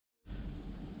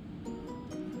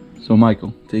So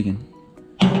Michael, Tegan,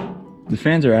 the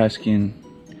fans are asking,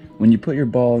 when you put your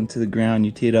ball into the ground,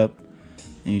 you tee it up,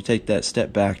 and you take that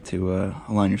step back to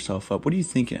align yourself up, what are you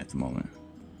thinking at the moment?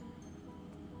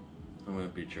 I'm gonna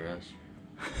beat your ass.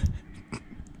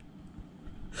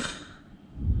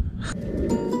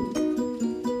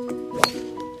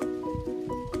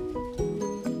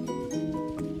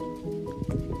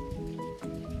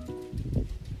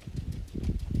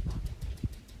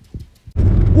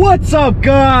 What's up,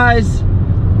 guys? See,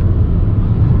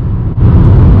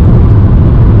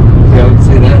 I would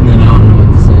say that and then I don't know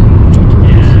what to say.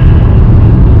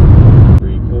 Yeah.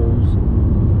 3 holes.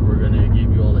 We're gonna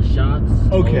give you all the shots.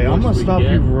 Okay, I'm gonna stop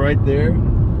you right there.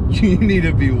 You need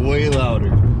to be way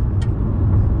louder.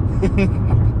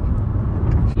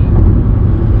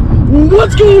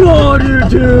 What's going on,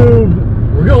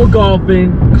 YouTube? We're going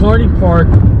golfing, Carney Park,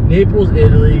 Naples,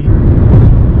 Italy.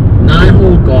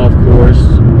 9-hole golf course.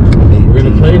 We're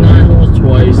gonna play 9 holes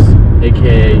twice,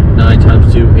 aka 9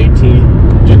 times 2,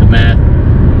 18. Do the math.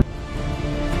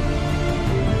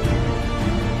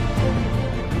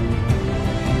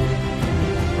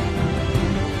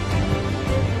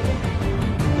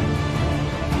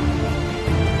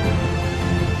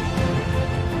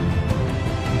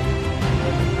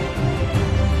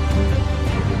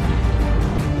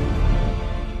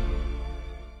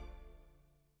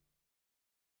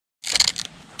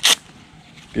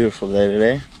 Beautiful day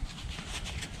today.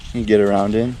 You can get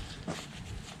around in.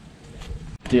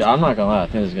 Dude, I'm not gonna lie, I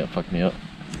think this is gonna fuck me up.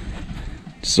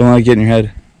 Just don't let it get in your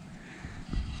head.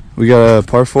 We got a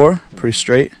par 4, pretty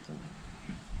straight.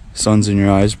 Sun's in your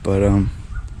eyes, but I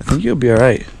think you'll be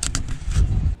alright.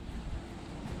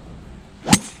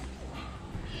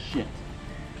 Shit.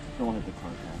 Don't hit the car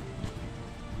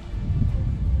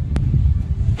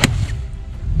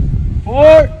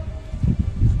down. 4!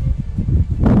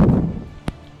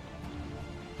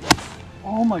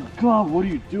 Oh my god, what are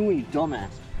you doing, you dumbass?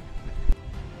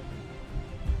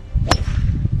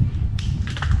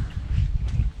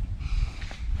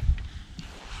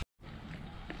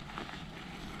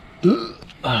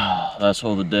 Last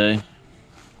hole of the day.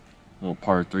 Little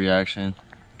par 3 action.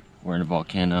 We're in a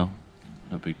volcano.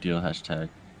 No big deal. Hashtag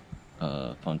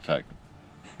fun fact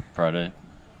Friday.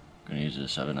 Gonna use a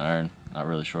 7-iron. Not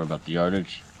really sure about the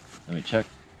yardage. Let me check.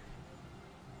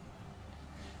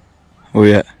 Oh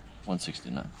yeah.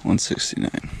 169.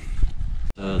 169.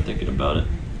 Thinking about it.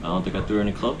 I don't think I threw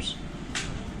any clubs.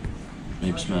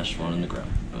 Maybe smashed one in the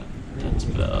ground, but that's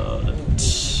about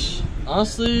it.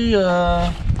 Honestly, it's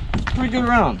a pretty good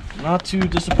round. Not too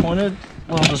disappointed.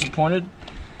 A little disappointed.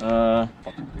 Yeah,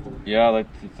 I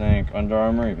like to thank Under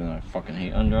Armour, even though I fucking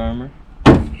hate Under Armour.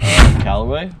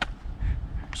 Callaway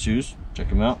shoes, check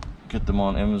them out. Get them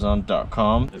on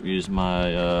Amazon.com. Use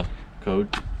my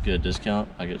code. Get a discount.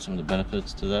 I get some of the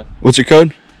benefits to that. What's your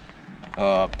code?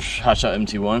 Hotshot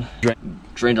MT1.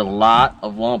 Drained a lot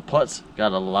of long putts.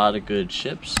 Got a lot of good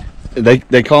chips.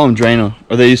 They call him Drano,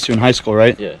 or they used to in high school,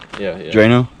 right? Yeah.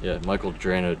 Drano? Yeah, Michael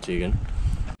Drano Tegan.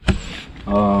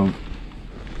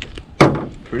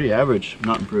 Pretty average.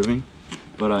 Not improving,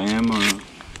 but I am. I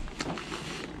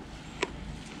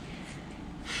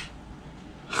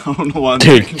don't know why.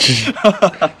 Dude,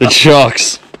 the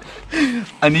chalks.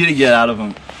 I need to get out of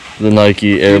them. The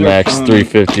Nike Air Max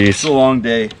 350s. It's a long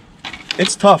day.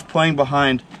 It's tough playing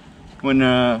behind when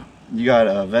you got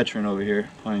a veteran over here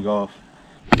playing golf.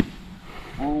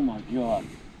 Oh my god.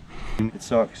 It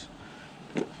sucks.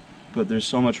 But there's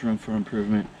so much room for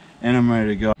improvement, and I'm ready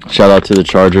to go. Shout out to the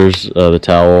Chargers, the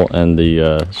towel, and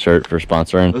the shirt for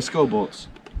sponsoring. Let's go Bolts.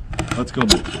 Let's go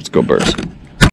Bolts. Let's go Birds.